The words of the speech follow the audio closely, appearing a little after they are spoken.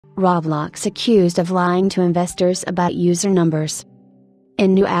Roblox accused of lying to investors about user numbers.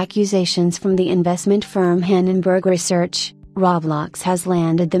 In new accusations from the investment firm Hindenburg Research, Roblox has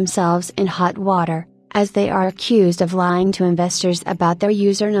landed themselves in hot water, as they are accused of lying to investors about their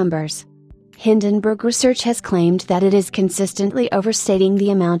user numbers. Hindenburg Research has claimed that it is consistently overstating the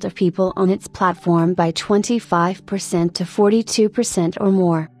amount of people on its platform by 25% to 42% or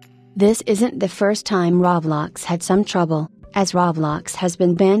more. This isn't the first time Roblox had some trouble, as Roblox has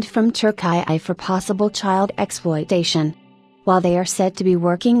been banned from Turkey for possible child exploitation. While they are said to be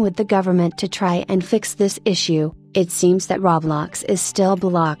working with the government to try and fix this issue, it seems that Roblox is still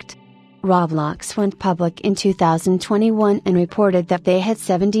blocked. Roblox went public in 2021 and reported that they had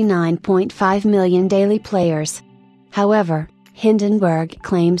 79.5 million daily players. However, Hindenburg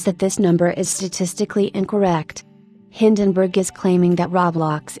claims that this number is statistically incorrect. Hindenburg is claiming that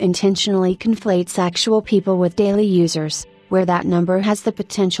Roblox intentionally conflates actual people with daily users, where that number has the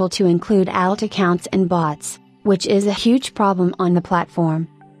potential to include alt accounts and bots, which is a huge problem on the platform.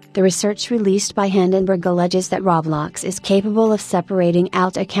 The research released by Hindenburg alleges that Roblox is capable of separating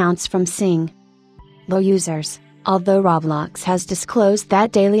alt accounts from low users, although Roblox has disclosed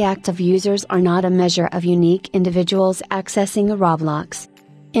that daily active users are not a measure of unique individuals accessing a Roblox.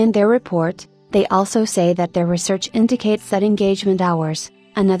 In their report, they also say that their research indicates that engagement hours,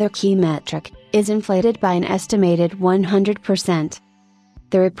 another key metric, is inflated by an estimated 100%.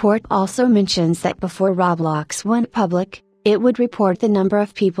 The report also mentions that before Roblox went public, it would report the number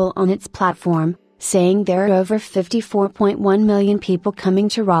of people on its platform, saying there are over 54.1 million people coming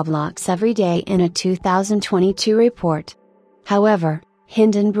to Roblox every day in a 2022 report. However,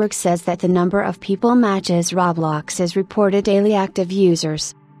 Hindenburg says that the number of people matches Roblox's reported daily active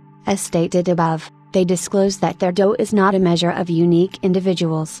users. As stated above, they disclose that their DAU is not a measure of unique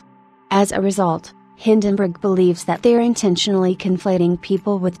individuals. As a result, Hindenburg believes that they are intentionally conflating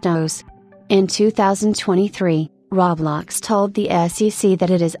people with DAUs. In 2023, Roblox told the SEC that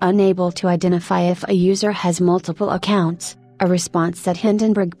it is unable to identify if a user has multiple accounts, a response that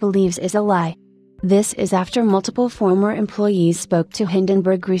Hindenburg believes is a lie. This is after multiple former employees spoke to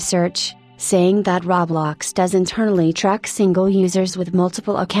Hindenburg Research, saying that Roblox does internally track single users with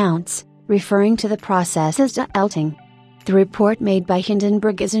multiple accounts, referring to the process as alting. The report made by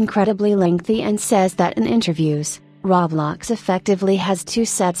Hindenburg is incredibly lengthy and says that in interviews, Roblox effectively has two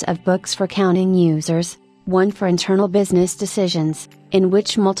sets of books for counting users, one for internal business decisions, in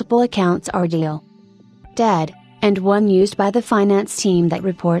which multiple accounts are dead, and one used by the finance team that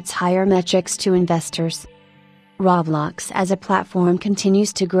reports higher metrics to investors. Roblox as a platform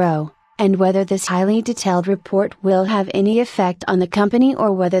continues to grow, and whether this highly detailed report will have any effect on the company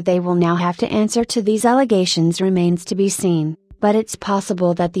or whether they will now have to answer to these allegations remains to be seen, but it's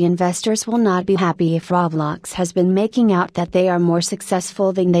possible that the investors will not be happy if Roblox has been making out that they are more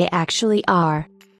successful than they actually are.